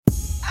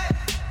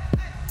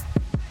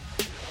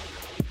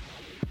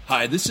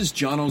Hi, this is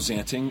John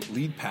Ozanting,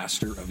 lead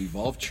pastor of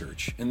Evolve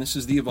Church, and this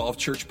is the Evolve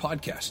Church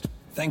podcast.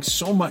 Thanks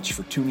so much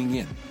for tuning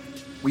in.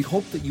 We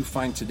hope that you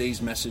find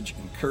today's message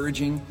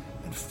encouraging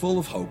and full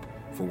of hope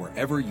for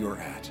wherever you're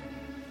at.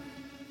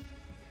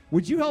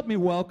 Would you help me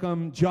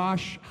welcome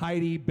Josh,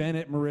 Heidi,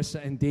 Bennett,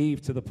 Marissa, and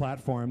Dave to the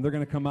platform? They're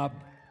going to come up.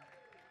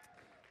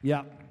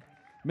 Yeah.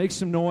 Make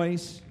some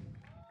noise.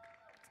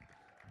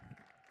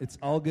 It's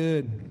all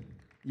good.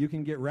 You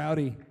can get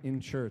rowdy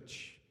in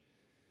church.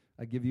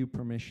 I give you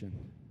permission.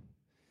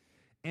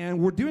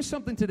 And we're doing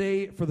something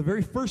today for the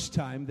very first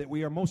time that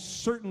we are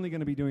most certainly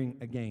going to be doing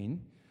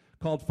again,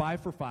 called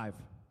 5 for 5.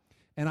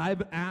 And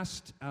I've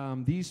asked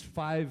these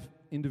 5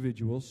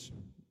 individuals.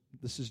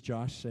 This is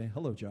Josh. Say,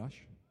 hello, Josh.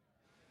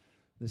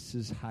 This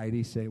is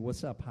Heidi. Say,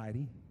 what's up,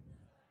 Heidi?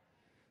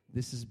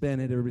 This is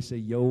Bennett. Everybody say,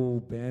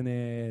 yo,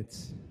 Bennett.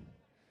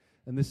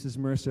 And this is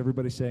Marissa.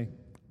 Everybody say,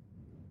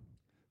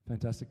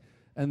 fantastic.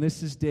 And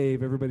this is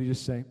Dave. Everybody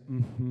just say,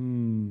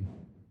 mm-hmm.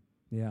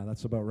 Yeah,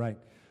 that's about right.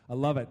 I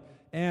love it.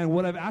 And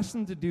what I've asked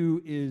them to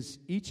do is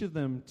each of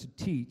them to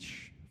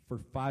teach for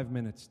 5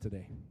 minutes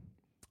today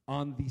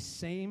on the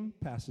same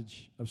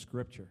passage of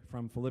Scripture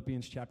from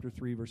Philippians chapter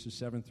 3, verses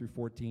 7 through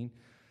 14.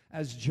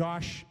 As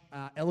Josh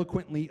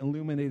eloquently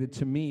illuminated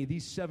to me,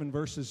 these 7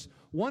 verses,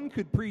 one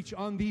could preach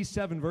on these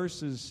 7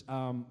 verses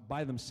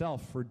by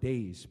themselves for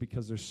days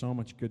because there's so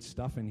much good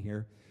stuff in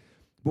here.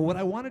 But what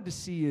I wanted to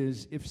see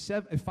is if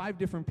 5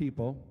 different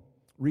people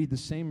read the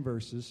same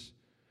verses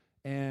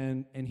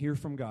and hear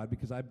from God,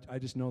 because I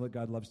just know that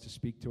God loves to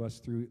speak to us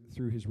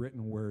through His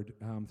written word,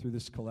 through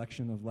this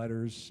collection of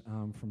letters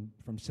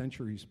from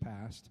centuries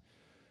past.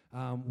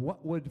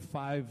 What would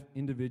 5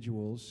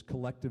 individuals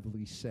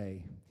collectively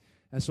say?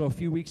 And so a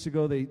few weeks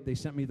ago, they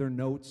sent me their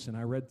notes, and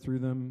I read through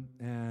them,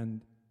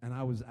 and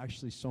I was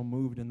actually so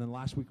moved. And then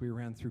last week we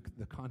ran through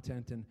the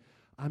content, and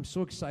I'm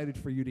so excited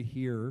for you to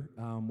hear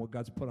what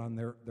God's put on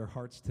their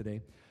hearts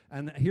today.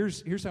 And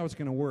here's how it's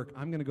going to work.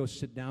 I'm going to go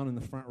sit down in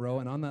the front row,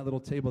 and on that little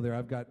table there,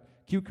 I've got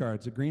cue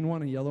cards, a green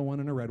one, a yellow one,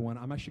 and a red one.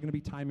 I'm actually going to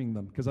be timing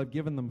them because I've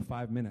given them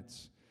 5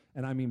 minutes,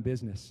 and I mean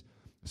business.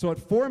 So at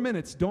 4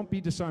 minutes, don't be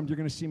disarmed. You're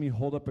going to see me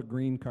hold up a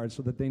green card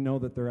so that they know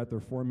that they're at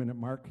their 4-minute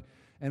mark.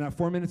 And at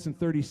 4 minutes and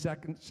 30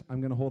 seconds, I'm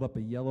going to hold up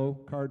a yellow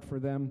card for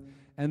them.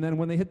 And then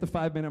when they hit the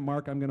 5-minute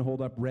mark, I'm going to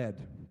hold up red.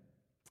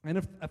 And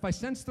if I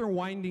sense they're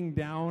winding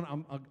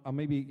down,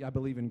 I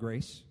believe in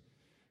grace.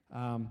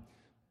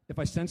 If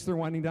I sense they're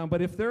winding down,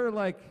 but if they're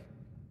like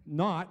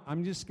not,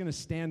 I'm just going to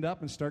stand up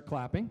and start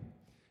clapping.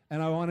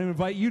 And I want to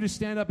invite you to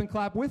stand up and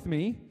clap with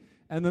me.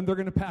 And then they're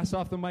going to pass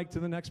off the mic to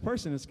the next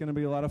person. It's going to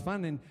be a lot of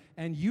fun.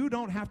 And you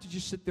don't have to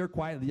just sit there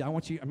quietly. I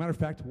want you, as a matter of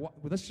fact,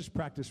 let's just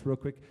practice real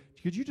quick.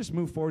 Could you just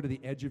move forward to the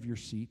edge of your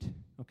seat?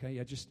 Okay,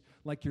 yeah, just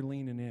like you're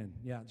leaning in.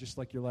 Yeah, just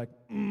like you're like,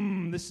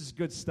 this is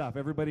good stuff.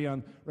 Everybody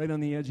right on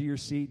the edge of your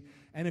seat.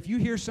 And if you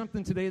hear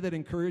something today that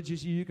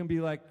encourages you, you can be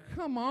like,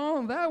 come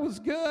on, that was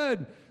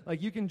good.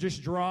 Like you can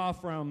just draw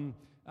from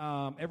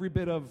every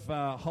bit of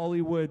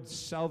Hollywood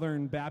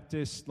Southern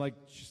Baptist, like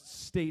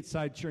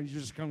stateside church. You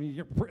just come.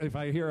 If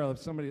I hear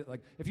somebody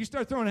like, if you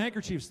start throwing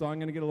handkerchiefs, though, I'm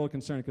going to get a little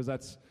concerned because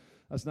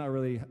that's not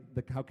really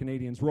how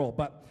Canadians roll.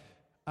 But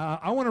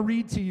I want to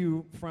read to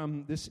you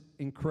from this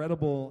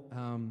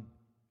incredible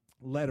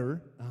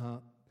letter.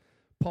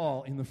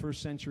 Paul, in the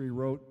first century,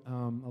 wrote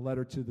a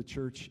letter to the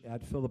church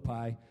at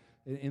Philippi.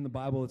 In the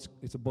Bible,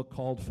 it's a book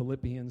called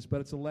Philippians, but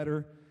it's a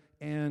letter.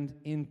 And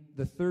in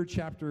the 3rd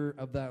chapter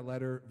of that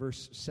letter,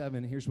 verse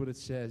 7, here's what it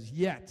says.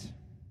 Yet,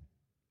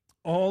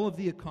 all of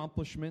the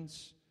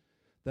accomplishments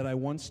that I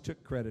once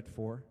took credit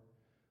for,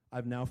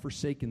 I've now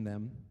forsaken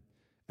them,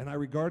 and I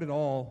regard it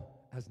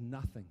all as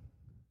nothing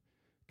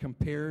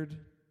compared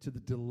to the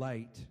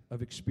delight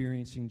of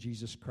experiencing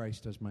Jesus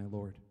Christ as my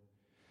Lord.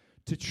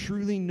 To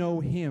truly know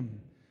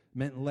Him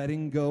meant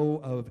letting go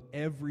of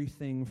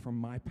everything from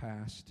my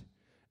past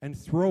and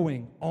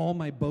throwing all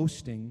my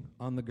boasting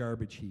on the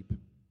garbage heap.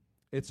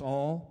 It's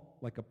all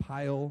like a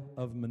pile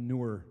of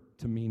manure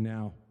to me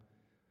now,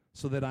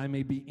 so that I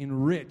may be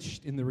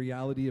enriched in the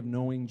reality of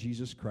knowing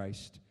Jesus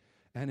Christ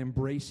and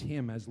embrace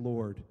Him as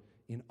Lord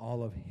in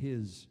all of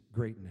His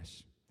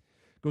greatness.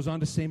 Goes on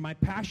to say, my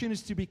passion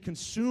is to be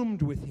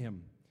consumed with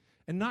Him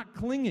and not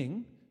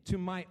clinging to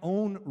my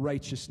own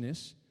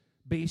righteousness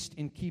based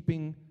in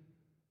keeping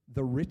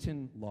the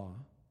written law.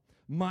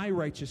 My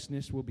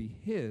righteousness will be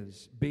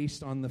His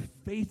based on the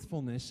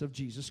faithfulness of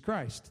Jesus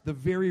Christ, the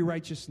very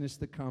righteousness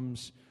that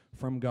comes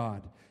from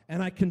God.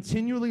 And I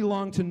continually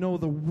long to know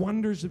the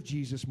wonders of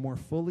Jesus more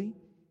fully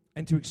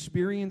and to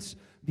experience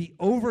the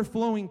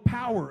overflowing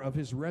power of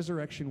His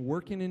resurrection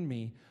working in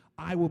me.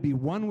 I will be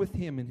one with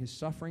Him in His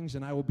sufferings,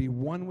 and I will be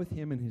one with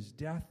Him in His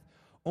death.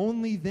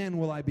 Only then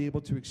will I be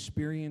able to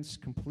experience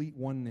complete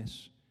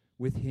oneness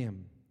with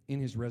Him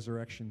in His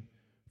resurrection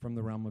from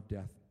the realm of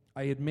death.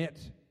 I admit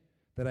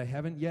that I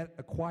haven't yet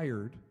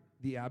acquired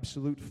the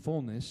absolute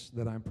fullness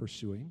that I'm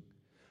pursuing,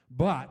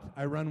 but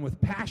I run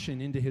with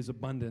passion into His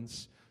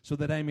abundance so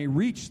that I may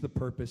reach the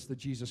purpose that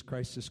Jesus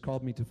Christ has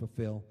called me to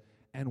fulfill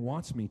and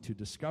wants me to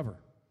discover.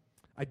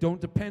 I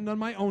don't depend on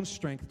my own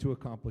strength to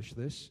accomplish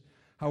this.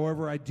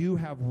 However, I do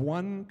have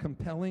one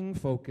compelling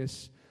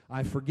focus.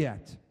 I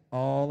forget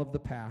all of the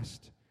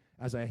past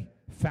as I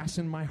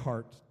fasten my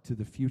heart to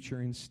the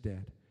future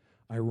instead.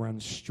 I run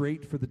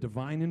straight for the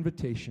divine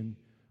invitation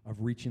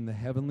of reaching the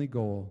heavenly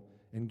goal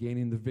and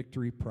gaining the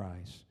victory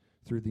prize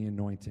through the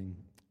anointing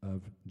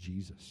of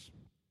Jesus.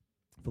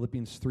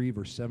 Philippians 3,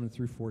 verse 7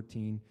 through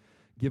 14.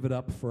 Give it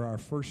up for our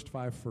first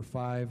 5 for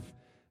 5.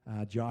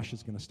 Josh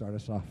is going to start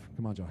us off.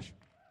 Come on, Josh.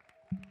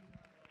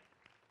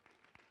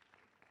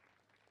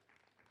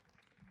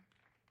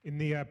 In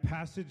the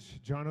passage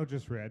Jono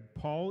just read,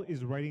 Paul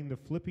is writing the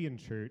Philippian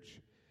church,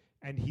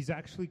 and he's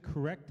actually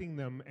correcting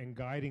them and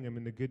guiding them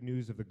in the good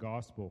news of the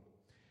gospel.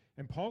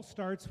 And Paul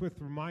starts with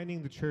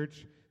reminding the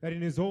church that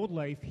in his old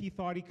life, he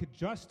thought he could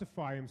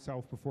justify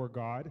himself before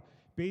God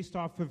based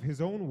off of his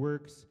own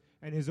works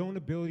and his own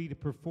ability to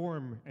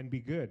perform and be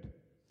good.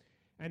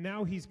 And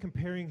now he's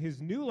comparing his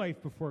new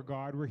life before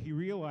God, where he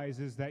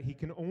realizes that he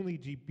can only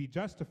be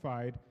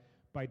justified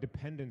by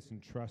dependence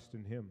and trust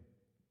in him.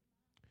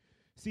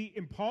 See,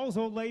 in Paul's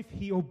old life,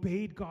 he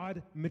obeyed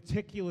God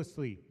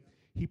meticulously.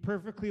 He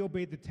perfectly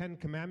obeyed the 10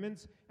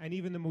 Commandments and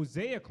even the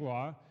Mosaic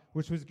Law,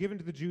 which was given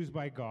to the Jews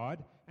by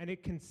God, and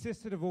it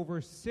consisted of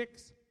over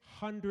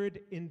 600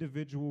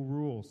 individual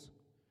rules.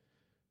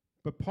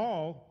 But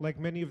Paul, like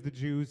many of the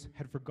Jews,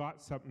 had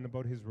forgot something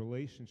about his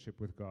relationship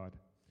with God.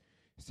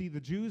 See,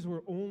 the Jews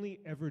were only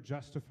ever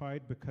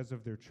justified because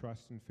of their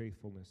trust and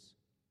faithfulness.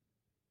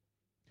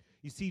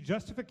 You see,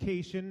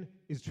 justification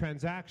is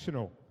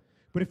transactional.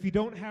 But if you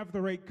don't have the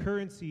right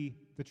currency,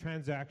 the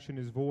transaction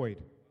is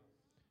void.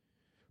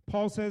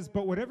 Paul says,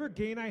 "But whatever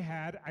gain I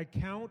had, I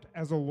count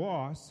as a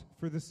loss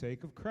for the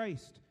sake of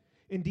Christ.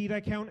 Indeed,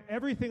 I count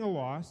everything a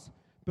loss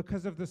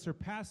because of the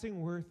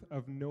surpassing worth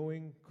of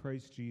knowing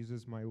Christ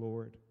Jesus my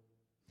Lord."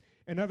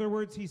 In other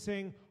words, he's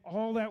saying,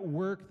 all that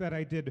work that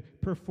I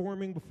did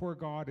performing before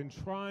God and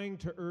trying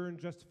to earn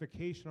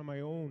justification on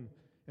my own,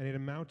 and it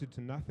amounted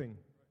to nothing.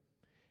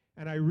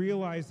 And I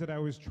realized that I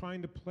was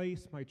trying to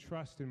place my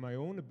trust in my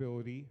own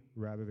ability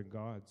rather than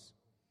God's.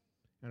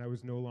 And I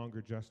was no longer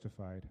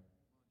justified.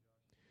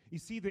 You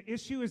see, the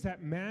issue is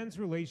that man's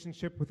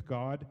relationship with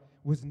God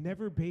was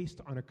never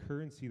based on a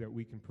currency that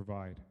we can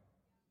provide.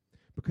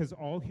 Because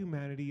all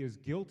humanity is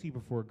guilty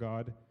before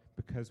God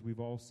because we've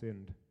all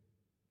sinned.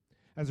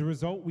 As a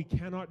result, we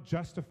cannot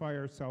justify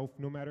ourselves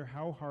no matter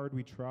how hard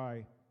we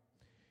try.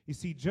 You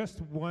see,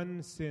 just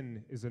one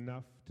sin is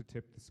enough to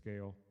tip the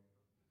scale.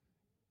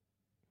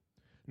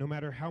 No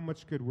matter how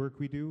much good work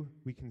we do,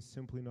 we can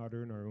simply not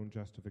earn our own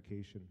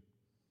justification.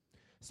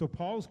 So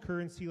Paul's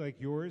currency,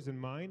 like yours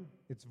and mine,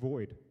 it's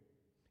void.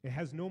 It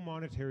has no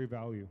monetary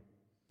value.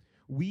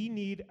 We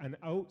need an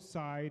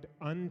outside,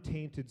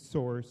 untainted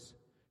source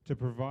to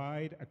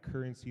provide a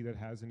currency that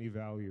has any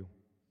value.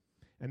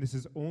 And this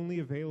is only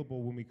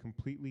available when we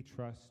completely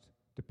trust,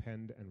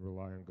 depend, and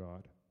rely on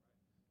God.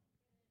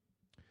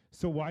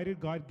 So why did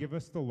God give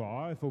us the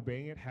law if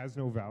obeying it has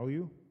no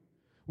value?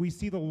 We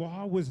see the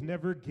law was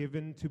never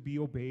given to be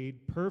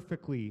obeyed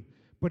perfectly,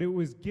 but it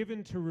was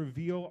given to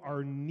reveal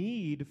our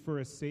need for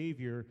a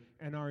Savior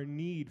and our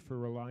need for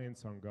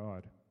reliance on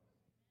God.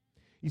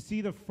 You see,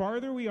 the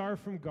farther we are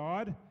from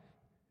God,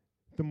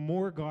 the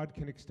more God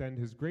can extend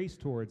his grace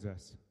towards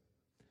us.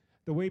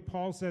 The way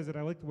Paul says it,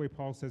 I like the way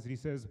Paul says it. He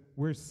says,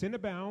 where sin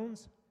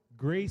abounds,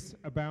 grace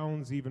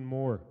abounds even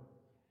more.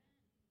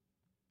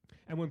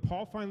 And when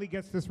Paul finally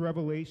gets this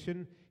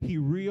revelation, he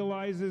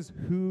realizes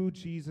who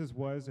Jesus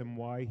was and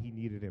why he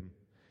needed him.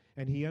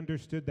 And he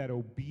understood that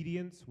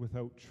obedience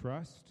without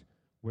trust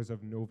was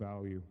of no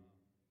value.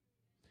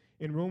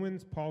 In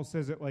Romans, Paul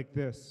says it like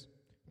this: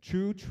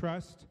 true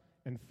trust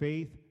and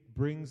faith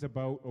brings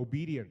about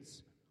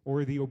obedience,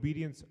 or the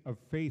obedience of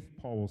faith,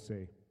 Paul will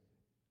say.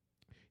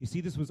 You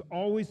see, this was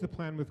always the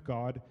plan with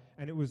God,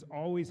 and it was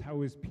always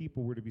how his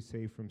people were to be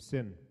saved from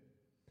sin.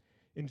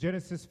 In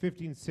Genesis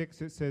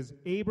 15:6, it says,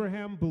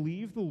 Abraham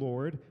believed the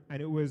Lord,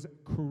 and it was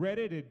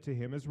credited to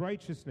him as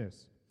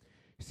righteousness.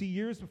 See,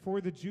 years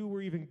before the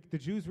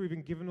Jews were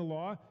even given the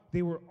law,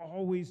 they were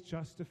always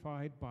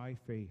justified by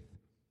faith.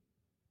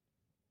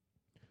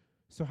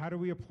 So how do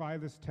we apply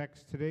this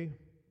text today?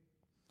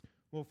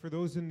 Well, for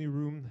those in the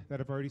room that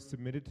have already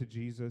submitted to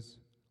Jesus,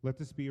 let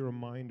this be a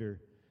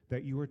reminder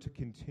that you are to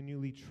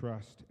continually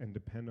trust and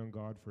depend on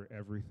God for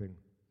everything.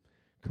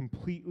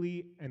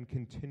 Completely and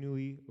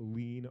continually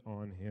lean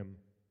on him.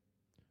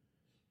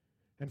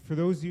 And for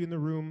those of you in the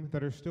room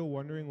that are still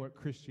wondering what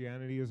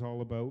Christianity is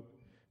all about,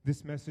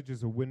 this message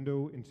is a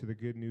window into the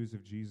good news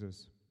of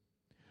Jesus.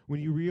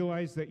 When you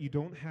realize that you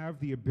don't have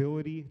the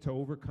ability to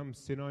overcome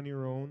sin on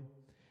your own,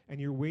 and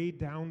you're weighed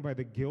down by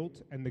the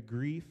guilt and the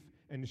grief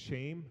and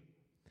shame,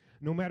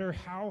 no matter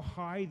how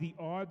high the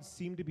odds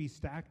seem to be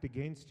stacked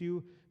against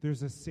you,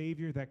 there's a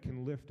Savior that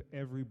can lift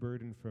every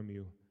burden from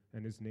you,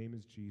 and his name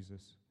is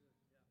Jesus.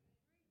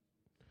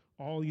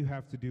 All you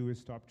have to do is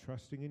stop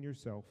trusting in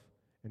yourself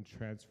and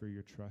transfer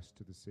your trust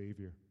to the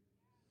Savior.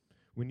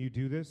 When you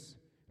do this,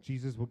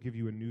 Jesus will give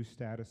you a new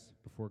status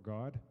before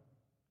God,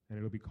 and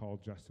it'll be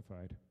called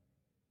justified.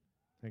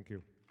 Thank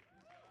you.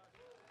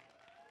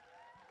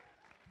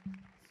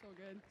 So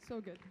good.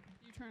 So good.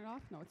 You turn it off?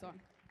 No, it's on.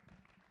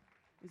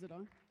 Is it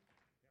on?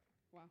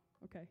 Wow.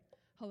 Okay.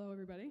 Hello,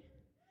 everybody.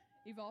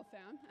 Evolve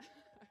fan.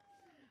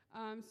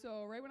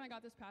 So right when I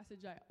got this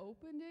passage, I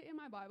opened it in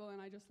my Bible and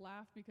I just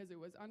laughed because it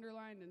was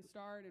underlined and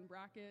starred and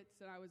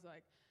brackets, and I was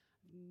like,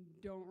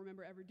 don't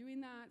remember ever doing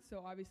that.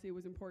 So obviously it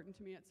was important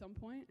to me at some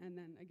point. And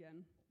then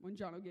again, when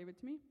Jono gave it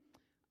to me,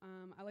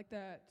 I like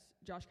that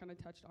Josh kind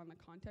of touched on the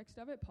context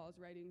of it. Paul's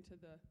writing to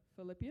the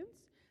Philippians.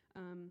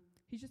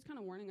 He's just kind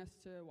of warning us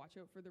to watch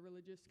out for the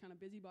religious kind of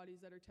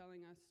busybodies that are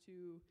telling us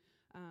to,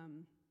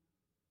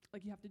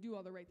 you have to do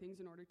all the right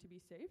things in order to be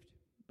saved.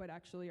 But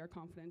actually our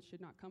confidence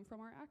should not come from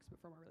our acts, but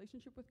from our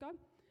relationship with God.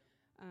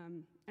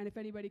 And if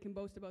anybody can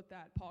boast about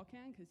that, Paul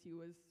can, because he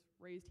was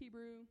raised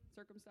Hebrew,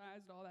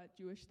 circumcised, all that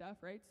Jewish stuff,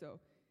 right? So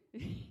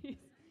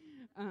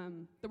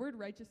the word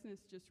righteousness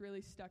just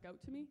really stuck out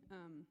to me.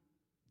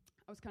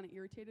 I was kind of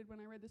irritated when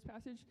I read this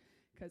passage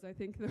because I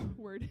think the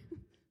word,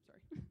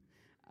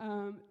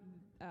 the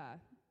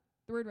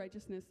word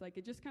righteousness,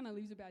 it just kind of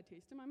leaves a bad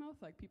taste in my mouth,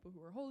 like people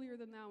who are holier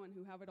than thou and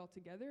who have it all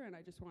together, and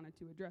I just wanted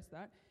to address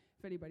that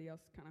if anybody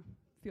else kind of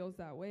feels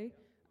that way.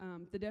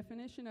 The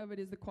definition of it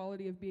is the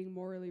quality of being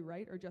morally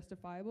right or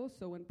justifiable,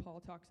 so when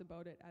Paul talks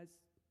about it as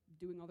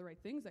doing all the right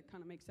things, that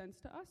kind of makes sense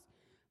to us,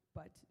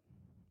 but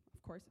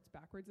of course it's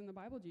backwards in the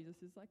Bible.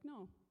 Jesus is like,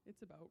 no,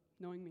 it's about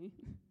knowing me.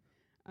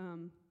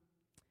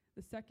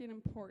 The second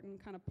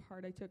important kind of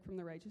part I took from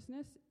the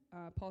righteousness,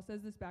 Paul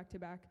says this back to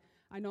back,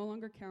 I no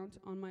longer count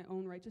on my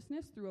own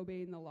righteousness through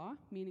obeying the law,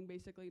 meaning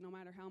basically no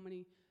matter how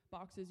many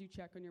boxes you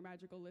check on your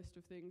magical list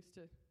of things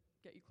to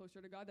get you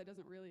closer to God, that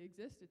doesn't really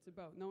exist. It's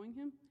about knowing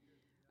him.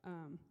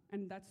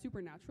 And that's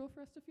supernatural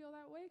for us to feel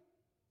that way.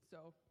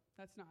 So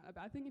that's not a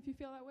bad thing if you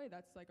feel that way.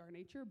 That's like our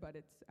nature, but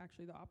it's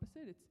actually the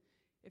opposite.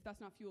 If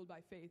that's not fueled by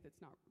faith,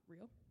 it's not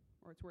real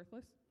or it's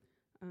worthless.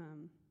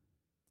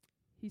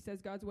 He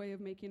says God's way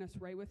of making us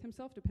right with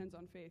himself depends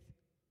on faith.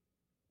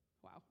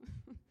 Wow.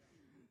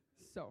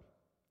 So,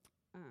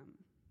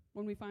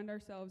 when we find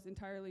ourselves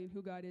entirely in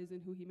who God is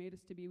and who he made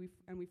us to be,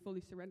 and we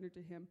fully surrender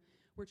to him,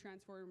 we're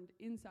transformed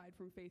inside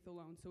from faith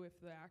alone. So if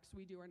the acts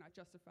we do are not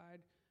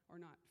justified or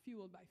not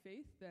fueled by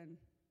faith, then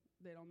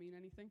they don't mean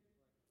anything.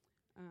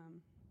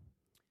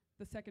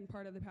 The second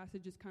part of the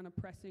passage is kind of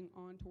pressing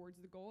on towards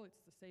the goal.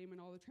 It's the same in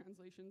all the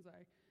translations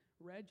I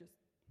read, just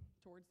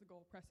towards the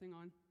goal, pressing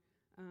on.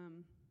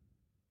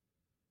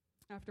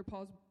 After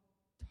Paul's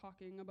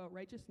talking about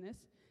righteousness,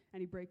 and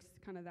he breaks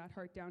kind of that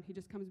heart down, he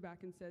just comes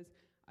back and says,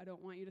 I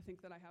don't want you to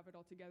think that I have it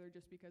all together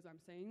just because I'm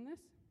saying this.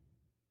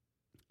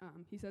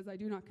 He says, I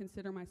do not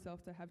consider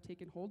myself to have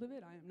taken hold of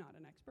it. I am not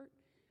an expert.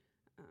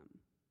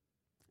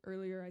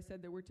 Earlier I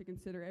said that we're to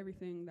consider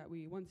everything that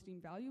we once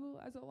deemed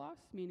valuable as a loss,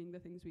 meaning the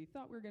things we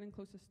thought we were getting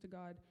closest to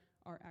God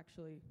are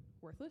actually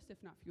worthless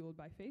if not fueled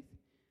by faith.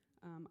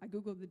 I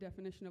Googled the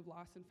definition of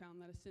loss and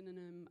found that a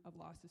synonym of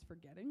loss is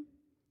forgetting.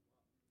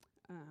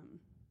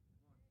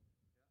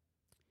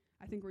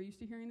 I think we're used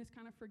to hearing this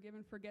kind of forgive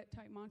and forget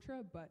type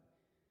mantra, but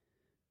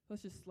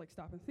let's just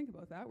stop and think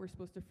about that. We're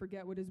supposed to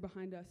forget what is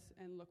behind us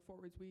and look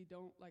forwards. We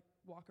don't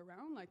walk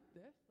around like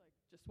this,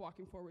 just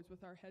walking forwards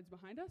with our heads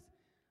behind us.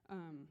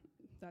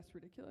 That's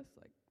ridiculous.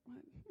 What?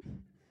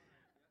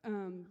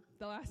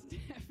 The last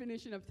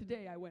definition of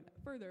today, I went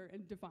further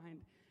and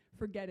defined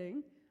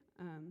forgetting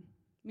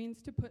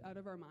means to put out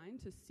of our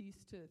mind, to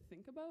cease to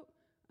think about,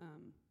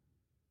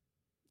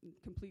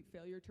 complete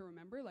failure to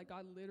remember.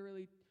 God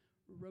literally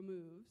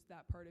removes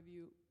that part of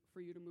you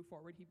for you to move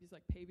forward. He's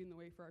paving the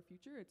way for our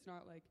future. It's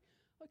not I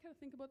kind of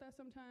think about that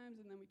sometimes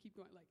and then we keep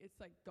going. It's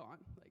gone,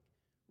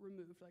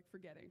 removed,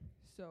 forgetting.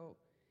 So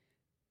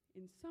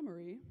in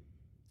summary,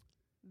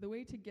 the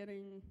way to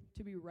getting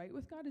to be right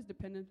with God is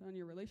dependent on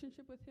your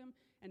relationship with him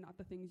and not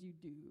the things you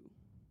do,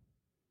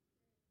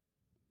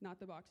 not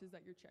the boxes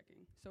that you're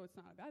checking. So it's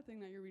not a bad thing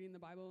that you're reading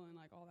the Bible and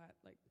all that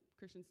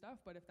Christian stuff,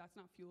 but if that's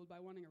not fueled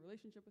by wanting a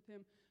relationship with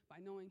him, by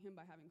knowing him,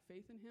 by having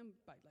faith in him,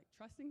 by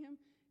trusting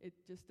him, it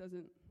just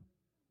doesn't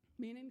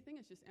mean anything.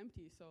 It's just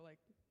empty. So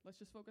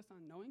let's just focus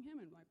on knowing him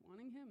and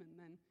wanting him, and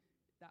then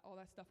all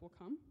that stuff will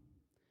come.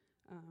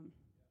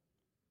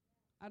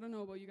 I don't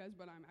know about you guys,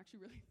 but I'm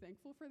actually really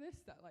thankful for this,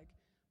 that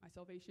my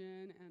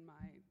salvation and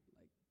my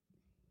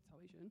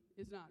salvation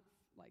is not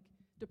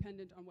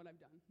dependent on what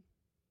I've done.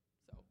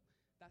 So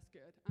that's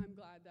good. I'm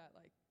glad that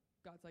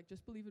God's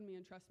just believe in me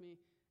and trust me,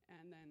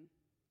 and then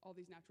all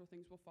these natural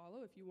things will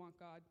follow. If you want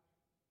God,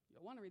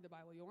 you'll want to read the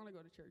Bible, you'll want to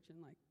go to church,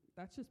 and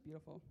that's just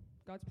beautiful.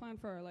 God's plan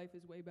for our life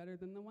is way better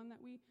than the one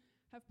that we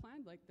have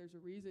planned. There's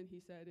a reason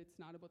he said it's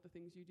not about the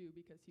things you do,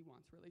 because he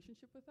wants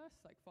relationship with us.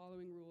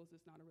 Following rules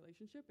is not a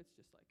relationship. It's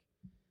just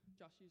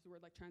Josh used the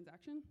word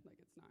transaction.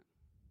 It's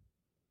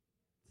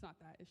not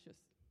that. It's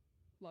just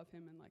love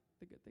him and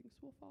the good things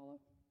will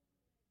follow.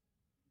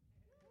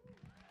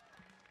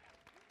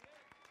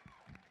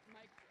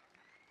 Mike.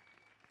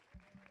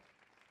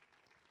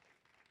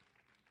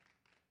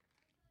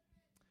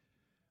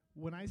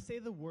 When I say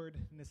the word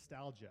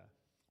nostalgia,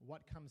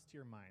 what comes to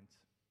your mind?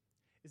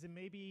 Is it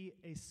maybe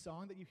a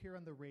song that you hear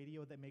on the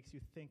radio that makes you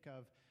think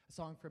of a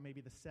song from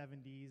maybe the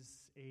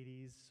 70s,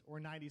 80s, or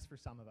 90s for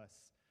some of us?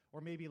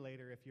 Or maybe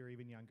later if you're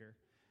even younger.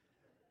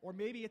 Or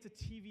maybe it's a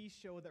TV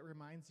show that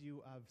reminds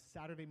you of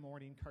Saturday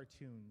morning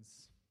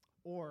cartoons.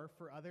 Or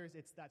for others,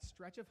 it's that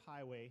stretch of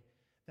highway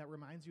that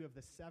reminds you of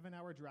the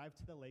 7-hour drive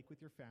to the lake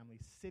with your family,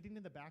 sitting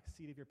in the back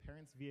seat of your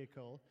parents'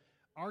 vehicle,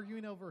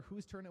 arguing over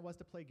whose turn it was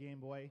to play Game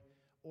Boy,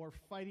 or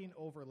fighting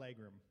over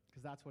legroom,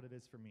 because that's what it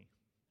is for me.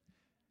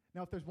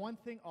 Now, if there's one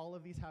thing all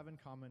of these have in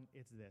common,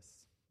 it's this.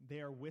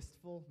 They are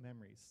wistful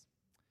memories.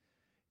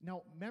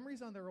 Now,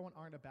 memories on their own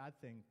aren't a bad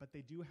thing, but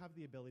they do have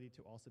the ability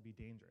to also be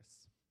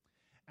dangerous.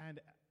 And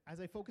as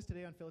I focus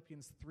today on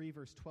Philippians 3,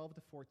 verse 12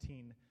 to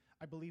 14,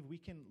 I believe we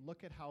can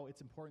look at how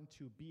it's important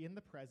to be in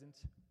the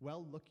present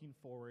while looking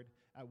forward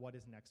at what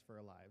is next for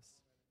our lives.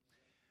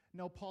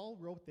 Now, Paul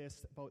wrote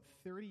this about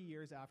 30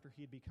 years after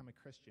he had become a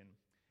Christian.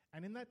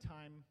 And in that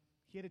time,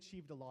 he had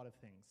achieved a lot of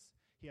things.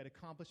 He had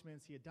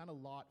accomplishments. He had done a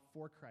lot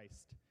for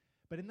Christ.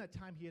 But in that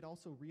time, he had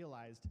also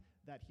realized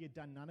that he had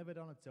done none of it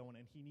on its own,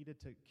 and he needed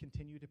to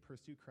continue to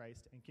pursue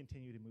Christ and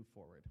continue to move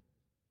forward.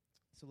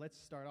 So let's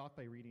start off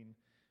by reading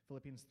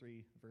Philippians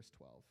 3, verse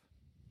 12.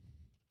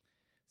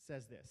 It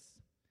says this,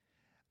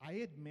 I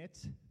admit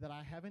that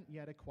I haven't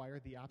yet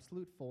acquired the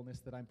absolute fullness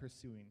that I'm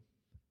pursuing,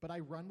 but I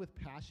run with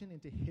passion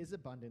into his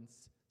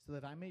abundance so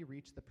that I may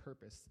reach the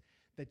purpose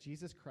that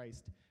Jesus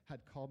Christ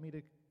had called me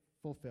to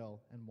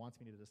fulfill and wants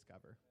me to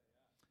discover.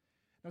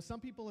 Now, some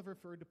people have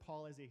referred to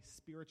Paul as a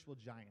spiritual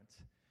giant,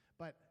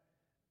 but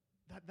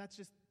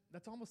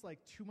that's almost like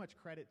too much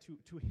credit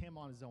to him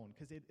on his own,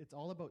 because it's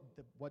all about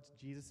what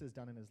Jesus has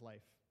done in his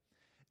life.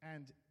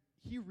 And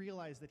he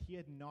realized that he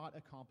had not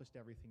accomplished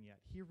everything yet.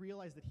 He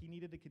realized that he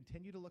needed to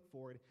continue to look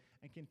forward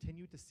and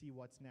continue to see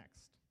what's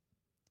next.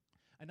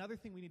 Another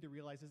thing we need to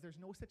realize is there's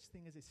no such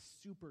thing as a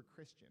super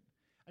Christian.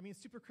 I mean,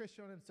 super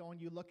Christian on its own,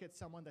 you look at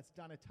someone that's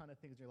done a ton of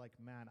things, and you're like,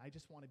 man, I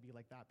just want to be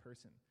like that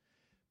person.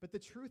 But the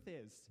truth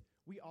is,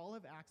 we all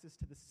have access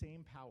to the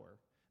same power,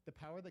 the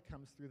power that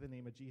comes through the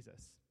name of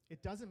Jesus.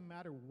 It doesn't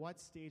matter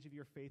what stage of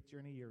your faith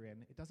journey you're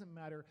in. It doesn't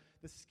matter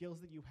the skills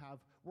that you have.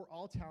 We're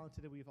all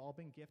talented and we've all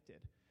been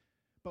gifted.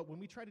 But when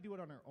we try to do it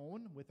on our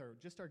own, with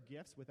just our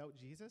gifts, without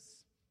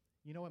Jesus,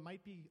 it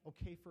might be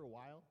okay for a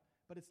while,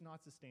 but it's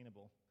not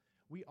sustainable.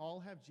 We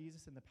all have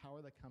Jesus and the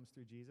power that comes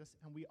through Jesus,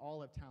 and we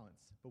all have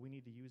talents, but we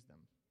need to use them.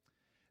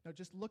 Now,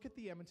 just look at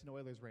the Edmonton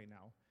Oilers right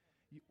now.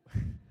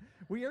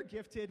 We are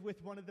gifted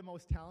with one of the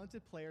most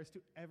talented players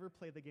to ever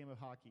play the game of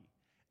hockey.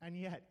 And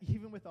yet,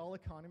 even with all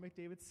of Connor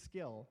McDavid's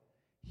skill,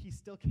 he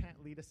still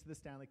can't lead us to the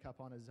Stanley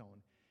Cup on his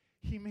own.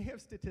 He may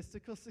have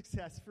statistical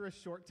success for a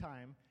short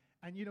time,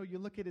 and you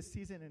look at his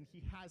season and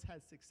he has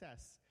had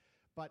success.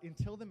 But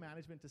until the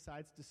management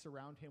decides to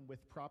surround him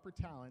with proper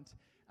talent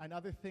and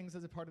other things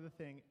as a part of the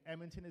thing,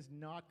 Edmonton is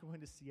not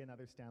going to see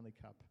another Stanley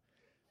Cup.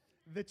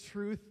 The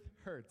truth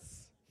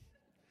hurts.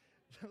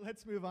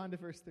 Let's move on to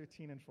verse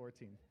 13 and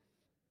 14.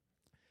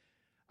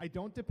 I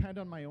don't depend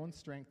on my own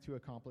strength to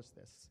accomplish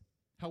this.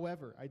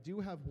 However, I do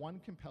have one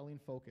compelling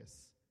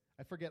focus.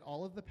 I forget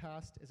all of the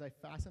past as I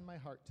fasten my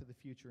heart to the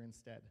future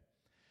instead.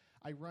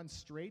 I run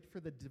straight for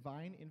the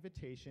divine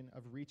invitation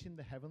of reaching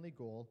the heavenly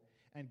goal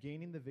and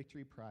gaining the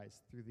victory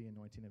prize through the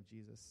anointing of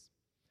Jesus.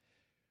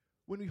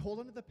 When we hold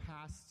on to the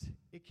past,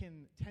 it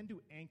can tend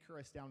to anchor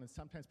us down and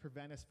sometimes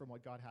prevent us from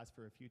what God has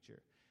for our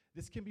future.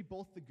 This can be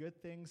both the good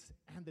things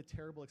and the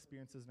terrible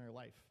experiences in our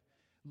life.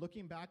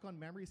 Looking back on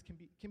memories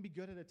can be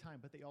good at a time,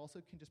 but they also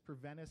can just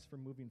prevent us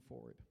from moving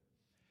forward.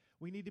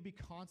 We need to be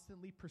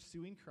constantly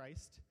pursuing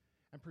Christ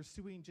and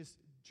pursuing just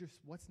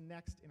what's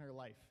next in our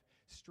life,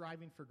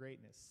 striving for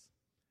greatness.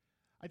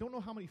 I don't know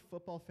how many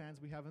football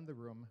fans we have in the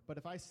room, but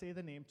if I say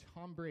the name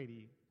Tom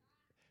Brady,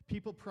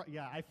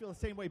 I feel the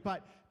same way,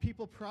 but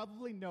people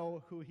probably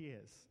know who he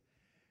is.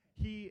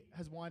 He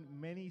has won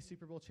many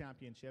Super Bowl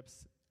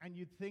championships, and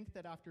you'd think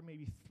that after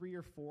maybe 3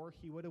 or 4,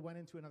 he would have went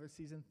into another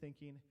season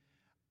thinking,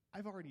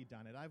 I've already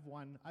done it. I've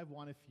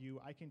won a few.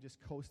 I can just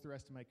coast the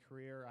rest of my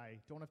career. I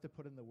don't have to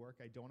put in the work.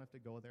 I don't have to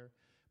go there.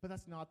 But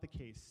that's not the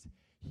case.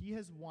 He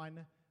has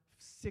won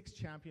 6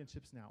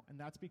 championships now, and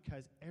that's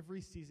because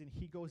every season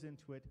he goes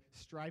into it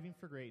striving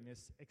for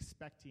greatness,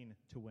 expecting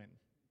to win.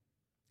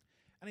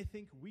 And I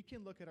think we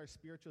can look at our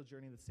spiritual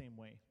journey the same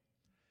way.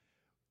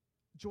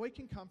 Joy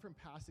can come from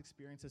past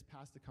experiences,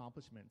 past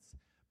accomplishments,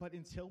 but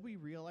until we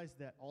realize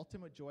that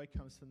ultimate joy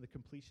comes from the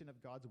completion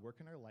of God's work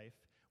in our life,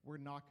 we're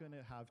not going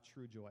to have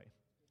true joy.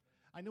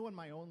 I know in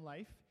my own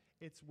life,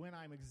 it's when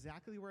I'm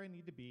exactly where I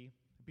need to be,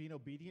 being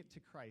obedient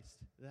to Christ,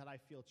 that I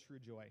feel true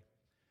joy.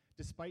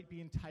 Despite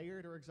being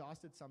tired or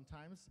exhausted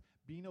sometimes,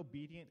 being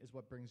obedient is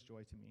what brings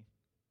joy to me.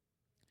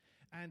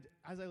 And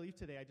as I leave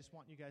today, I just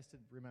want you guys to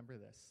remember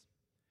this.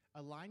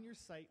 Align your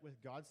sight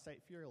with God's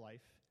sight for your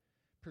life.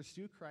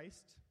 Pursue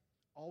Christ.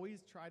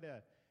 Always try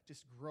to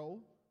just grow.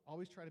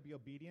 Always try to be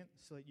obedient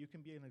so that you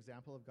can be an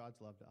example of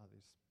God's love to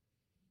others.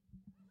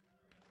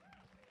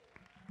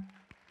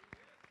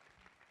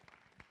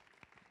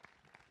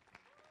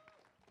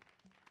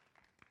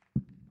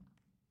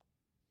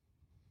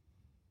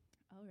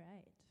 All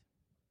right.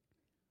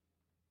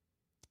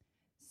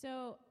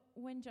 So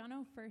when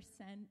Jono first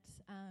sent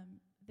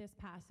this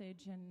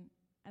passage, and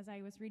as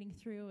I was reading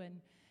through and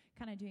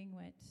kind of doing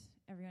what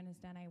everyone has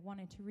done, I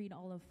wanted to read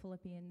all of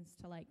Philippians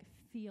to like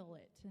feel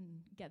it and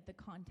get the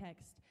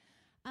context.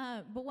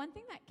 But one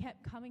thing that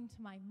kept coming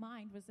to my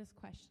mind was this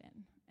question.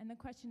 And the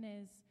question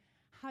is,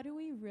 how do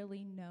we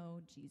really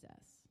know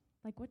Jesus?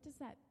 Like, what does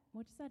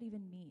that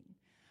even mean?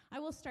 I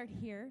will start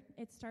here.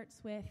 It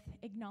starts with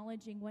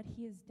acknowledging what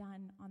he has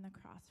done on the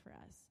cross for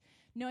us.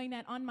 Knowing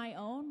that on my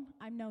own,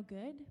 I'm no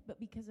good, but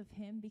because of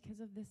him, because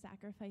of the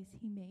sacrifice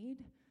he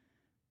made,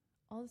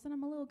 all of a sudden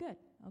I'm a little good,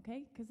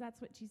 okay? Because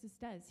that's what Jesus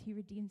does. He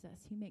redeems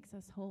us. He makes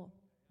us whole.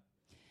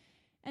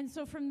 And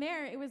so from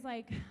there, it was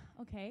like,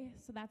 okay,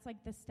 so that's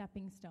like the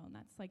stepping stone.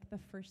 That's like the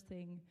first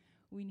thing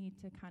we need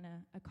to kind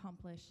of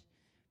accomplish.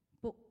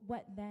 But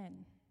what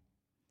then?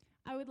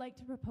 I would like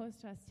to propose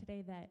to us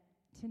today that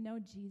to know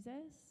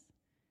Jesus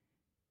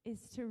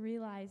is to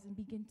realize and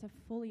begin to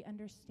fully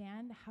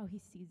understand how he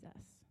sees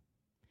us.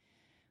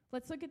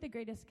 Let's look at the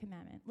greatest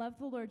commandment. Love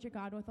the Lord your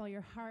God with all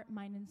your heart,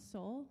 mind, and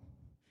soul,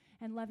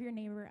 and love your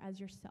neighbor as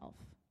yourself.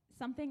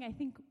 Something I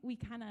think we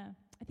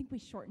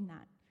shorten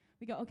that.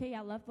 We go, okay, yeah,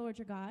 love the Lord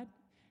your God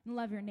and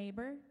love your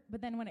neighbor.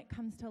 But then when it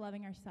comes to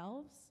loving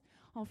ourselves,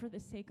 all for the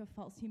sake of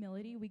false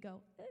humility, we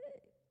go,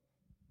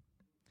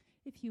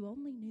 if you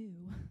only knew,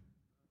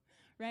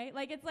 right?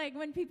 Like, it's like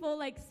when people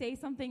like say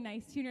something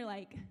nice to you and you're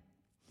like,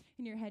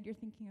 in your head, you're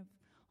thinking of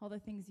all the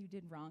things you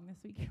did wrong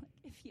this week. You're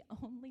like, if you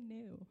only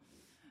knew.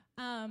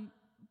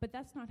 But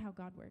that's not how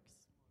God works.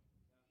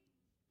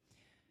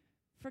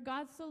 For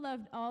God so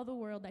loved all the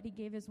world that he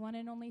gave his one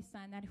and only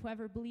Son, that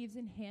whoever believes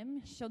in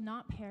him shall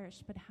not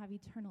perish but have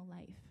eternal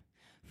life.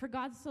 For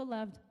God so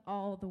loved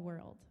all the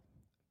world.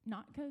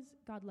 Not because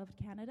God loved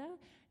Canada,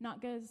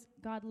 not because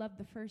God loved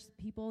the first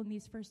people in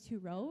these first two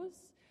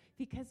rows,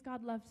 because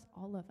God loves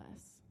all of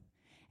us.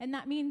 And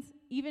that means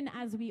even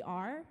as we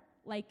are,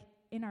 like,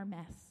 in our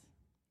mess,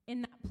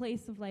 in that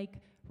place of, like,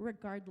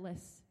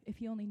 regardless,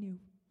 if you only knew.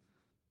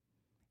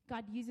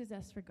 God uses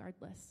us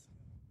regardless.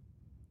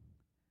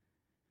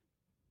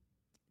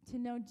 To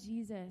know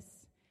Jesus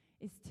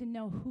is to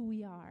know who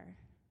we are.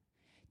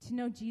 To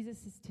know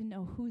Jesus is to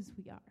know whose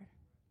we are.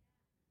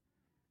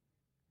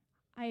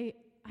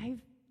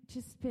 I've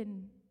just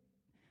been,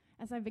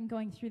 as I've been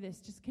going through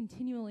this, just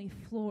continually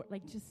floored,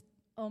 like just,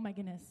 oh my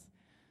goodness,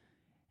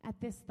 at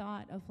this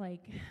thought of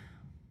like,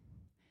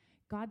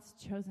 God's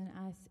chosen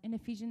us. In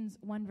Ephesians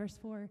 1 verse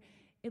 4,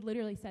 it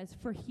literally says,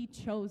 for he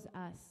chose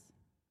us.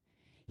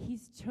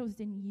 He's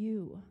chosen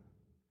you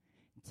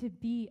to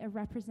be a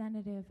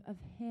representative of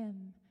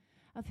him,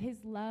 of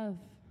his love,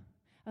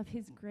 of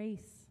his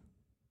grace.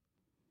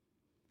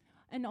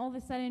 And all of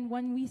a sudden,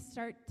 when we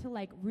start to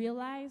like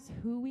realize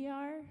who we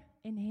are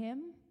in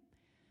him,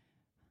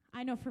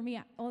 I know for me,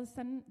 all of a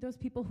sudden, those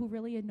people who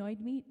really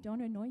annoyed me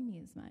don't annoy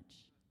me as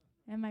much.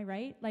 Am I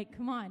right? Like,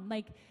 come on.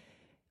 Like,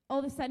 all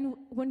of a sudden,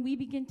 when we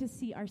begin to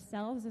see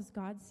ourselves as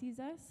God sees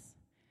us,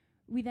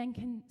 we then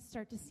can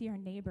start to see our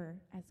neighbor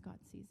as God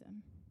sees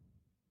him.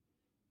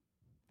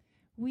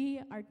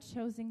 We are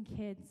chosen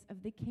kids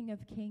of the King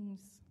of Kings.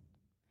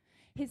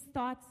 His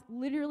thoughts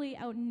literally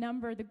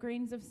outnumber the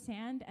grains of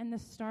sand and the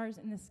stars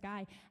in the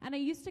sky. And I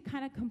used to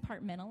kind of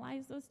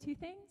compartmentalize those two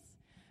things,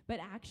 but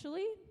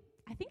actually,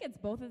 I think it's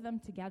both of them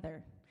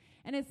together.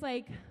 And it's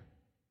like,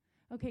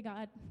 okay,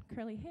 God,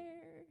 curly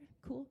hair,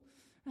 cool.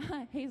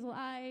 Hazel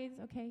eyes,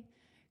 okay.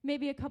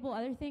 Maybe a couple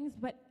other things,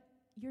 but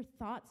your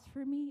thoughts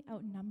for me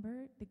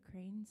outnumber the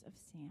grains of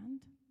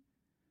sand.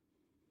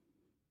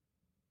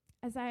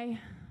 As I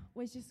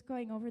was just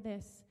going over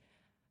this,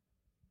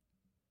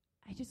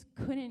 I just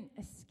couldn't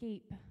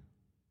escape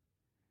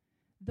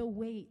the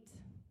weight,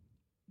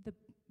 the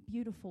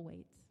beautiful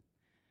weight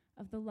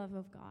of the love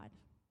of God.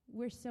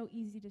 We're so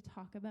easy to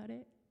talk about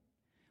it.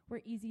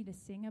 We're easy to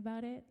sing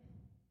about it.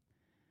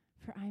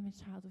 For I'm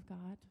a child of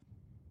God.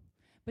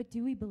 But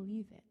do we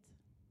believe it?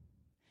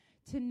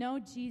 To know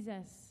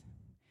Jesus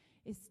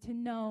is to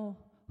know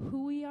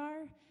who we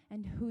are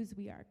and whose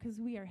we are, because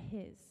we are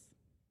his.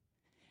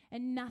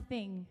 And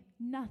nothing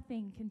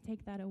can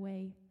take that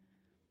away.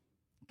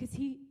 Because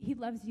he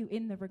loves you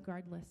in the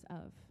regardless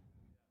of.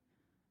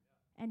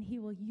 And he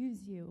will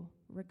use you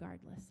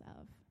regardless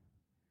of.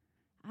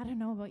 I don't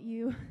know about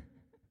you.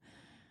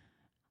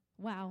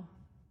 Wow.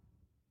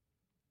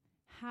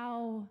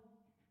 How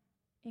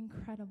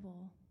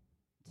incredible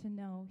to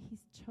know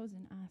he's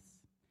chosen us.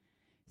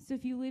 So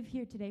if you live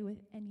here today with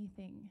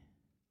anything,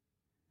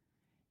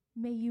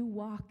 may you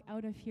walk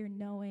out of here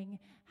knowing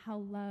how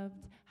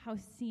loved, how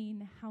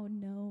seen, how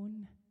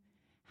known,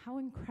 how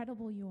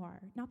incredible you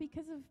are. Not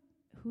because of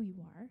who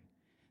you are,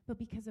 but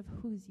because of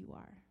whose you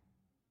are.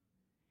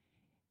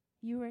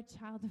 You are a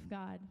child of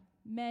God.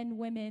 Men,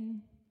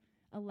 women,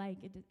 alike.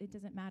 It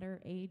doesn't matter,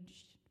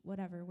 age,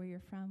 whatever, where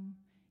you're from.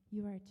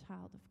 You are a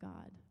child of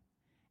God.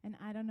 And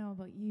I don't know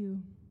about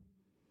you,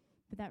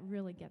 but that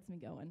really gets me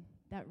going.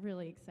 That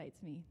really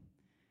excites me.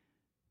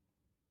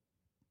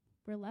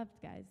 We're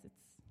loved, guys.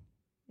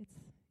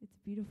 It's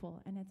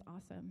beautiful and it's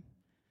awesome.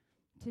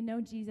 To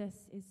know Jesus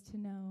is to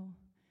know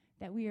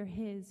that we are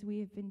His, we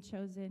have been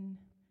chosen,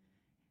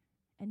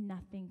 and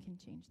nothing can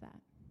change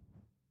that.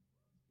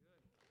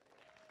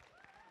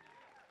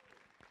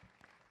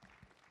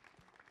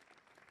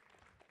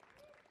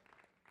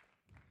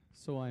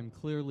 So I'm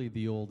clearly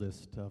the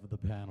oldest of the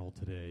panel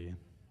today.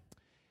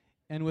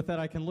 And with that,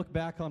 I can look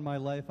back on my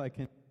life, I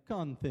can look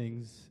on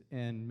things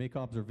and make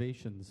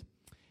observations.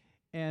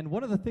 And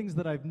one of the things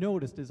that I've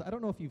noticed is, I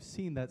don't know if you've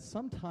seen that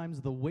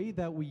sometimes the way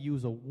that we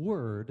use a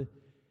word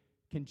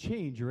can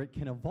change or it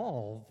can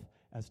evolve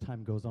as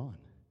time goes on.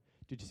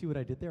 Did you see what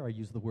I did there? I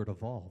used the word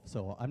evolve.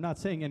 So I'm not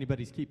saying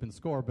anybody's keeping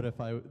score, but if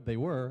they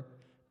were,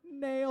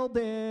 nailed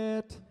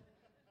it.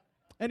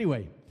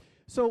 Anyway,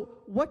 so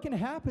what can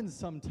happen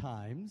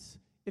sometimes,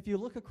 if you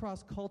look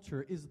across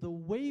culture, is the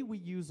way we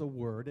use a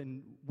word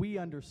and we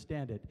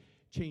understand it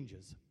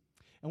changes.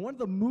 And one of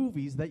the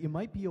movies that you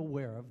might be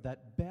aware of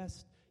that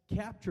best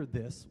captured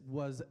this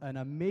was an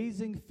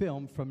amazing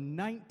film from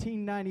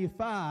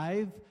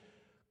 1995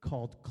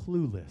 called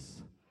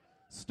Clueless,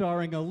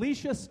 starring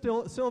Alicia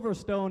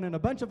Silverstone and a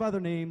bunch of other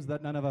names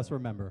that none of us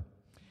remember.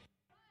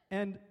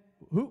 And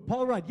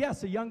Paul Rudd,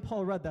 yes, a young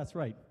Paul Rudd, that's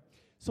right.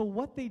 So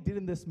what they did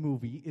in this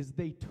movie is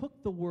they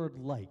took the word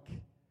like,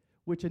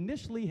 which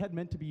initially had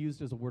meant to be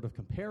used as a word of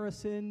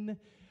comparison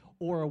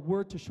or a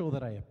word to show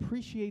that I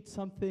appreciate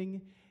something,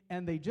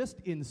 and they just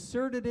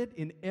inserted it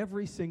in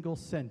every single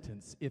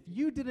sentence. If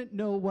you didn't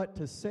know what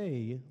to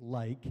say,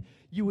 like,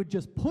 you would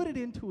just put it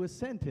into a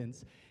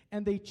sentence,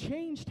 and they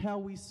changed how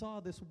we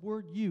saw this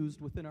word used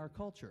within our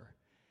culture.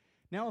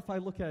 Now, if I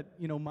look at,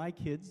 my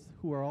kids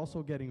who are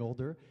also getting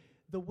older,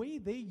 the way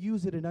they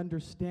use it and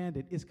understand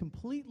it is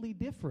completely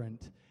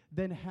different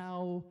than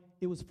how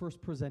it was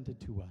first presented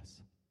to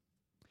us.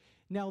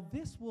 Now,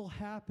 this will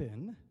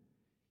happen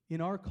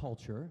in our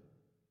culture,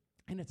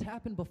 and it's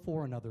happened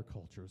before in other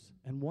cultures,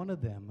 and one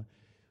of them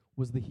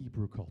was the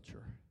Hebrew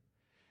culture.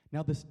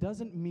 Now, this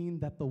doesn't mean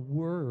that the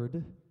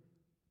word,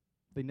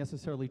 they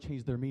necessarily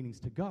change their meanings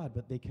to God,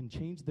 but they can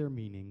change their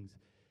meanings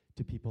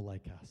to people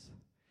like us.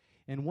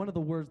 And one of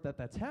the words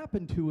that's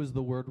happened to is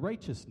the word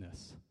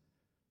righteousness.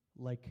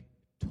 Like,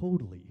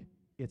 totally,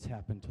 it's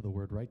happened to the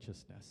word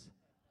righteousness,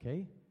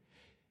 okay?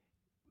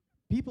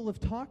 People have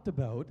talked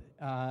about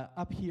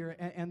up here,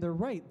 and they're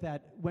right,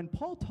 that when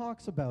Paul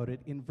talks about it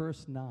in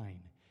verse 9,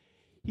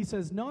 he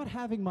says, not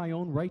having my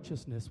own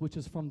righteousness, which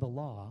is from the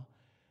law,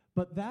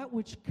 but that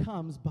which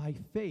comes by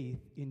faith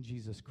in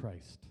Jesus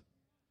Christ.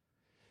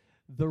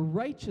 The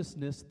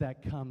righteousness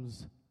that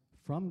comes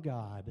from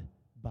God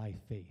by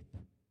faith.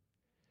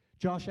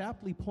 Josh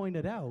aptly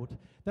pointed out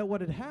that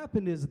what had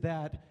happened is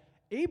that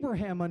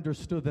Abraham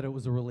understood that it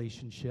was a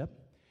relationship,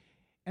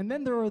 and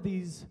then there are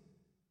these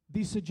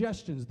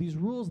suggestions, these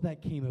rules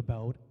that came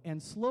about,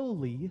 and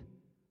slowly,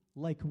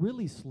 like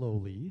really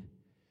slowly,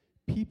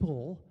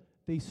 people,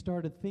 they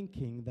started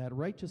thinking that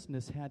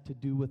righteousness had to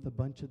do with a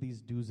bunch of these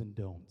do's and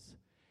don'ts,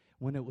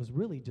 when it was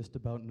really just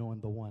about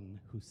knowing the one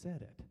who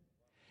said it.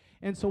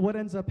 And so what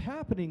ends up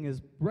happening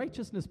is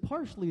righteousness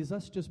partially is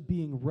us just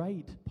being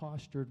right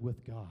postured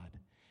with God,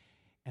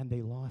 and they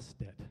lost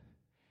it.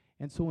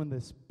 And so in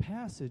this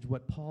passage,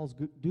 what Paul's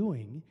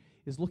doing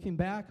is looking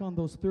back on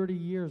those 30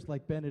 years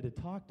like Bennett had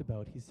talked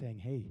about. He's saying,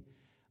 hey,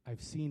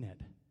 I've seen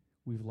it.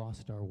 We've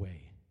lost our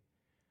way.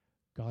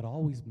 God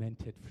always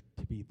meant it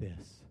to be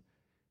this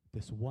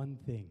one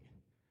thing.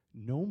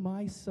 Know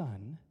my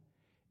son,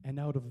 and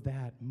out of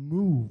that,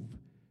 move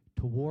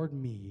toward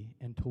me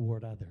and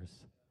toward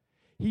others.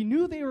 He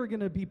knew they were going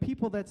to be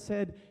people that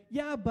said,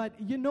 yeah, but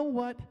you know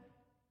what?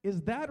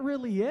 Is that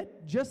really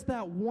it? Just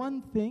that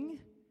one thing?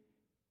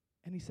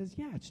 And he says,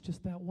 yeah, it's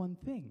just that one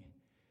thing.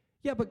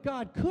 Yeah, but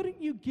God,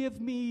 couldn't you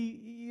give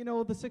me,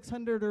 the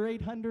 600 or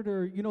 800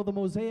 or, the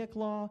Mosaic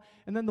Law,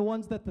 and then the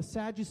ones that the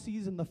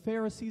Sadducees and the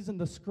Pharisees and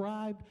the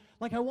scribe?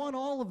 Like, I want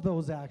all of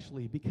those,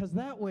 actually, because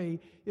that way,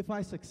 if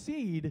I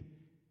succeed,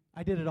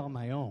 I did it on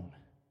my own.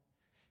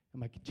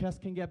 And my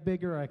chest can get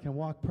bigger, I can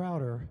walk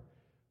prouder,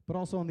 but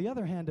also, on the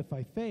other hand, if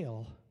I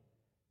fail,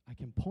 I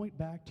can point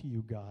back to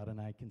you, God, and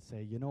I can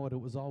say, you know what,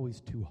 it was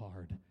always too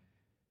hard.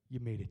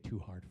 You made it too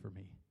hard for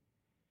me.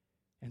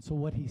 And so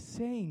what he's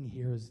saying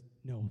here is,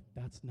 no,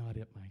 that's not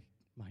it,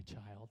 my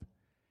child.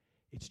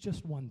 It's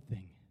just one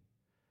thing.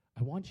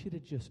 I want you to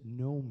just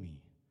know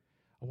me.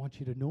 I want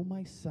you to know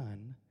my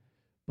son,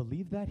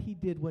 believe that he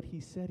did what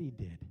he said he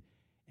did,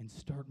 and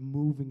start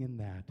moving in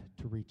that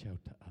to reach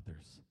out to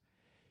others.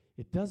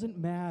 It doesn't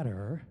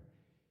matter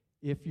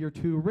if you're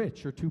too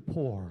rich or too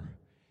poor,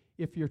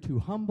 if you're too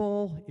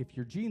humble, if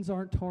your jeans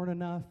aren't torn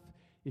enough,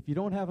 if you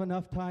don't have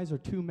enough ties or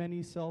too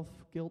many,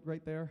 self-guilt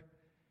right there.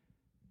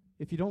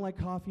 If you don't like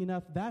coffee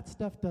enough, that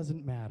stuff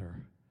doesn't matter.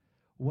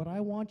 What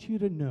I want you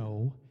to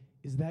know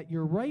is that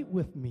you're right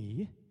with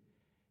me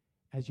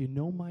as you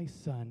know my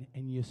son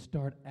and you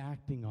start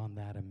acting on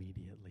that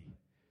immediately.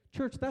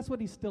 Church, that's what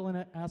he's still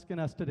asking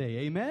us today.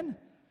 Amen?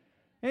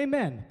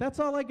 Amen. That's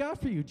all I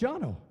got for you.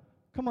 Jono,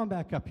 come on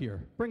back up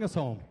here. Bring us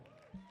home.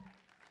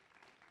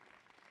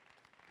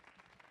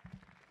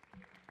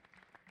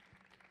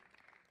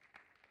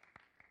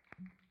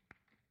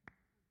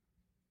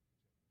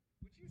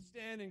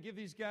 stand and give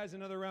these guys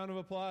another round of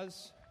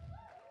applause?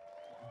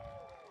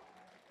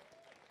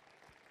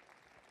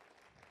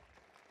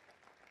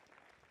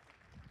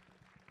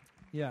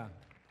 Yeah.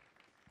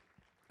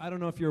 I don't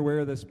know if you're aware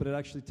of this, but it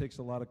actually takes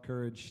a lot of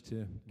courage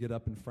to get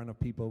up in front of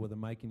people with a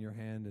mic in your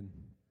hand.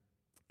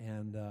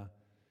 And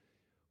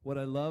what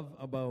I love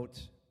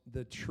about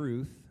the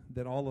truth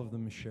that all of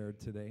them shared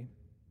today,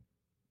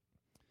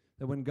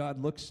 that when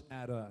God looks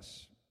at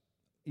us,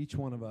 each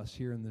one of us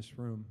here in this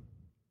room,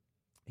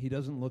 He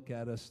doesn't look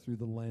at us through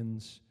the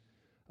lens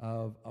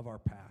of our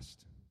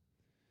past.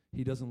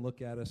 He doesn't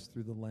look at us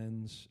through the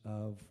lens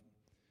of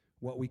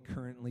what we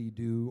currently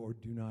do or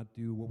do not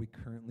do, what we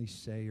currently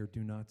say or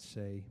do not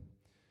say,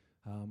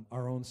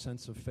 our own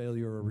sense of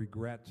failure or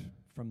regret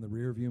from the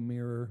rearview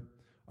mirror,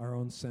 our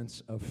own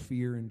sense of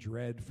fear and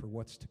dread for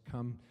what's to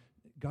come.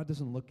 God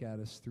doesn't look at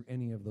us through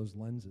any of those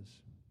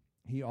lenses.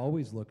 He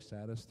always looks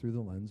at us through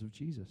the lens of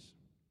Jesus.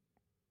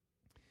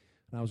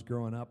 When I was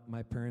growing up,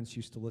 my parents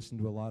used to listen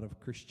to a lot of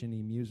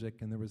Christian-y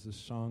music, and there was this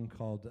song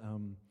called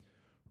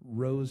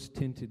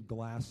Rose-Tinted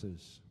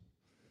Glasses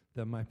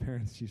that my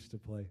parents used to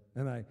play.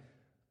 And I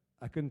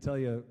couldn't tell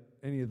you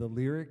any of the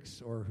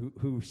lyrics or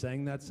who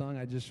sang that song.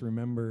 I just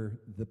remember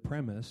the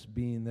premise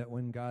being that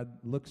when God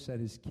looks at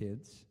His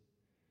kids,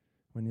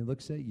 when He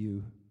looks at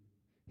you,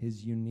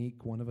 His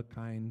unique,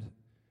 one-of-a-kind,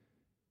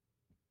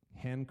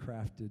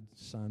 handcrafted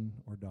son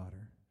or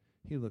daughter,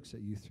 He looks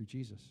at you through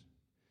Jesus.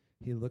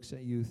 He looks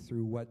at you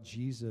through what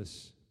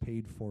Jesus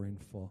paid for in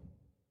full.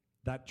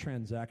 That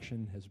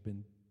transaction has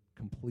been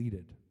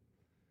completed,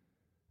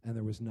 and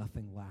there was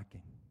nothing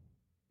lacking.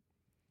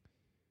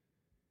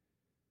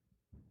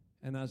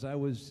 And as I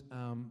was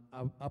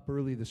up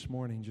early this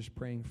morning just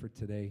praying for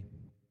today,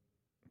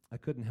 I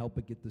couldn't help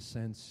but get the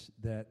sense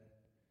that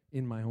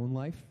in my own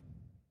life,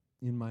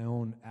 in my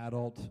own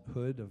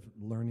adulthood of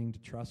learning to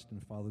trust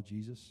and follow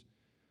Jesus,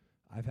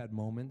 I've had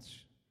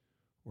moments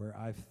where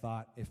I've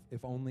thought,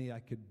 if only I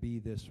could be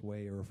this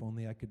way, or if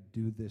only I could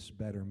do this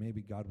better,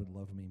 maybe God would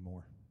love me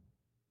more.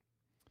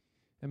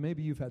 And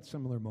maybe you've had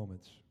similar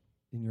moments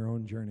in your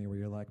own journey where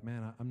you're like,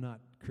 man, I'm not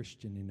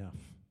Christian enough.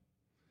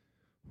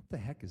 What the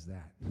heck is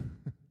that?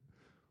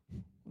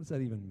 What does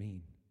that even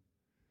mean?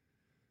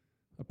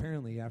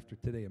 Apparently, after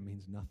today, it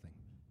means nothing.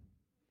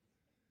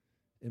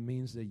 It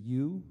means that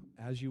you,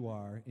 as you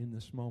are in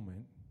this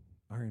moment,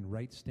 are in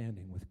right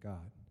standing with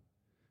God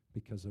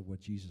because of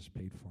what Jesus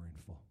paid for in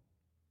full.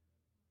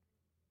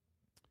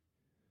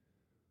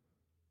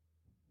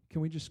 Can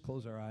we just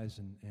close our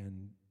eyes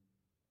and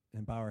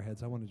bow our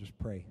heads? I want to just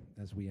pray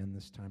as we end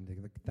this time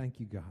together. Thank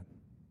you, God.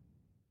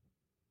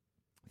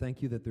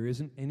 Thank you that there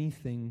isn't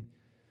anything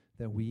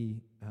that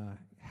we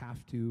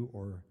have to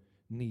or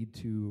need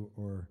to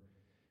or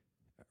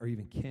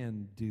even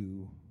can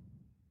do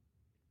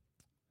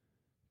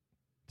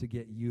to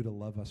get you to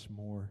love us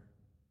more,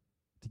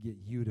 to get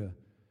you to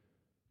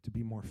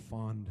be more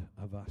fond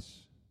of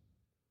us,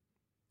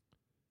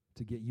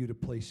 to get you to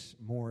place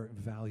more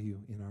value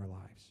in our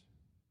lives.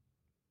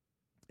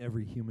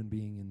 Every human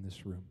being in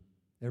this room,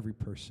 every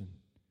person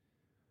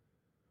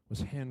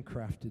was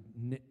handcrafted,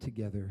 knit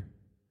together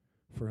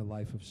for a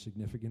life of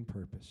significant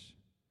purpose,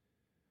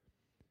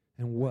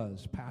 and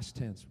was, past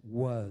tense,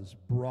 was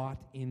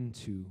brought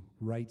into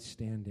right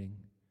standing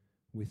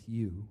with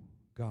you,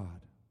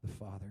 God the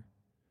Father,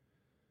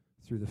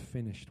 through the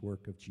finished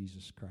work of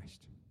Jesus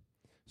Christ.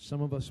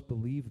 Some of us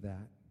believe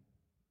that,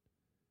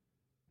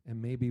 and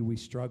maybe we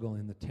struggle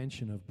in the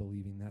tension of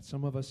believing that.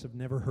 Some of us have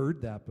never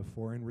heard that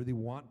before and really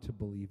want to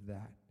believe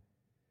that.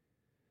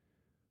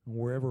 And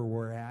wherever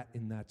we're at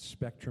in that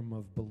spectrum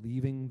of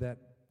believing that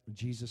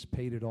Jesus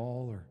paid it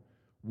all, or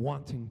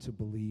wanting to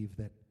believe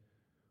that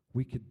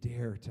we could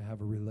dare to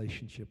have a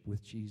relationship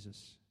with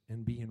Jesus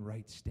and be in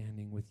right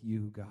standing with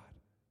you, God.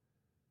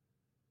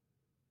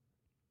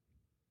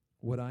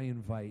 What I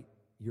invite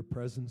your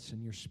presence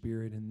and your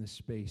Spirit in this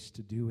space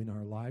to do in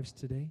our lives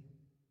today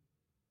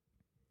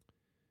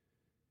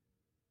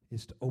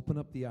is to open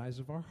up the eyes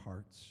of our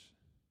hearts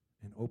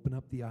and open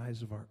up the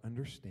eyes of our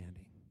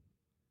understanding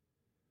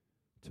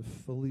to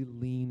fully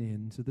lean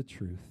into the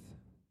truth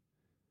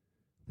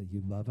that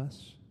you love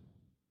us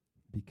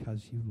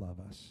because you love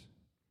us,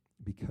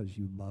 because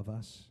you love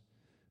us,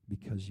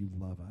 because you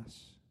love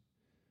us,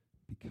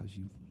 because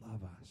you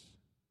love us.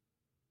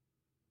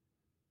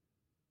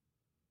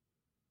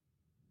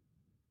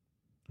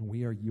 And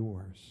we are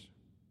yours,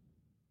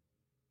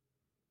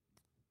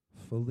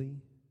 fully,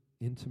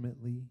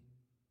 intimately,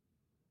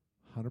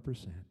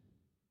 100%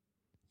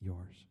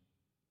 yours.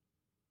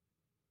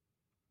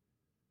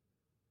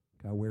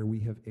 God, where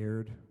we have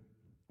erred,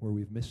 where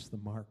we've missed the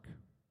mark,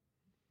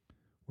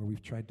 where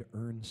we've tried to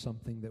earn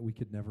something that we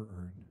could never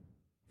earn,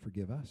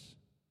 forgive us.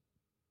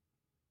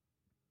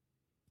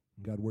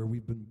 God, where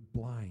we've been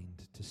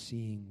blind to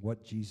seeing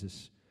what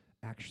Jesus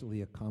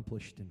actually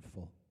accomplished in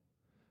full,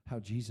 how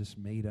Jesus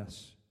made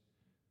us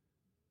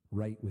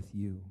right with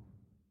you.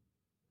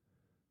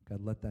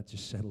 God, let that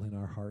just settle in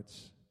our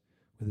hearts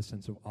with a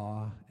sense of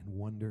awe and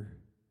wonder,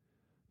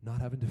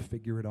 not having to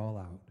figure it all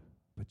out,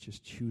 but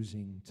just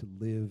choosing to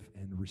live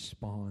and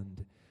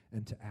respond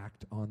and to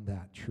act on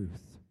that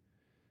truth,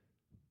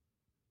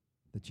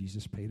 that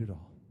Jesus paid it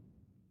all.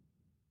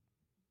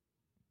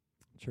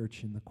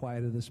 Church, in the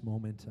quiet of this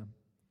moment,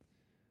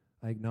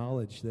 I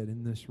acknowledge that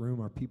in this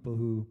room are people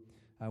who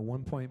at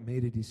one point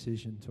made a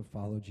decision to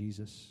follow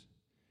Jesus,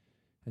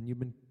 and you've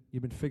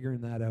been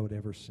figuring that out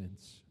ever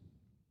since.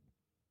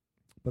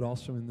 But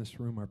also in this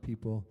room are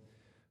people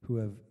who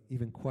have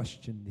even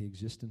questioned the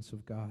existence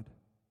of God,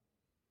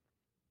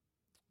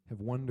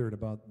 have wondered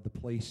about the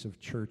place of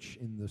church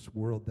in this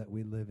world that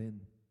we live in,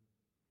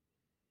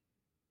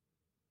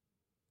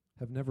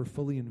 have never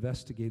fully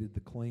investigated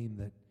the claim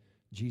that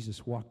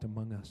Jesus walked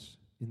among us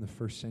in the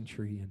first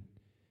century and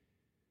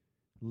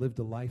lived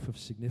a life of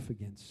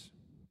significance,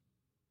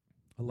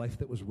 a life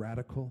that was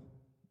radical,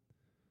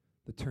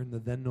 that turned the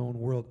then-known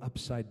world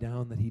upside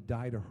down, that he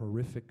died a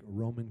horrific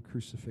Roman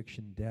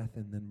crucifixion death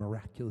and then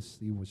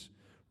miraculously was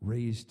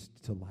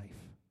raised to life.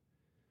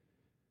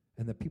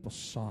 And that people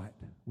saw it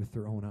with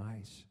their own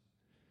eyes,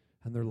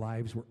 and their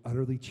lives were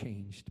utterly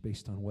changed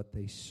based on what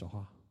they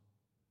saw.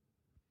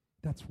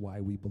 That's why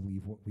we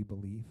believe what we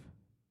believe.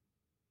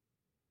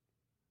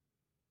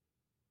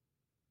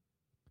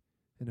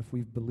 And if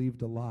we've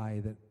believed a lie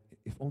that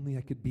if only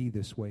I could be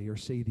this way or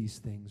say these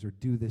things or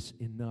do this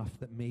enough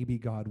that maybe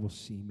God will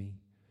see me,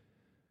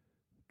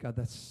 God,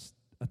 that's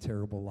a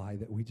terrible lie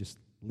that we just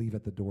leave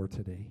at the door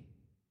today.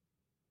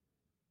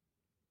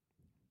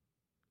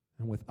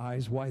 And with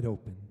eyes wide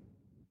open,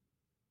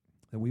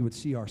 that we would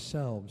see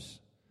ourselves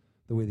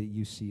the way that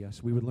you see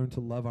us. We would learn to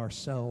love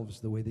ourselves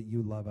the way that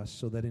you love us,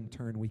 so that in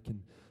turn we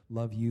can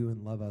love you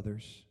and love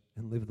others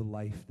and live the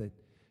life that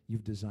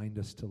you've designed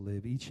us to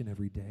live each and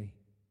every day.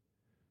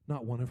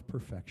 Not one of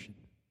perfection,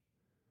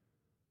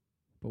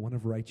 but one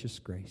of righteous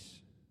grace,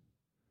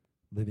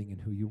 living in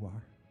who you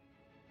are.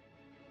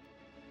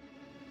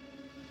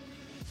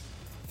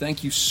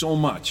 Thank you so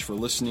much for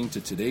listening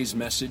to today's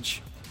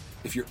message.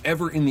 If you're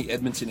ever in the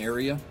Edmonton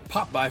area,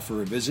 pop by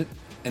for a visit.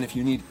 And if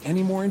you need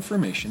any more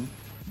information,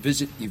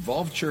 visit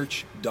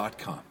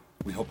evolvechurch.com.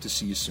 We hope to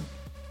see you soon.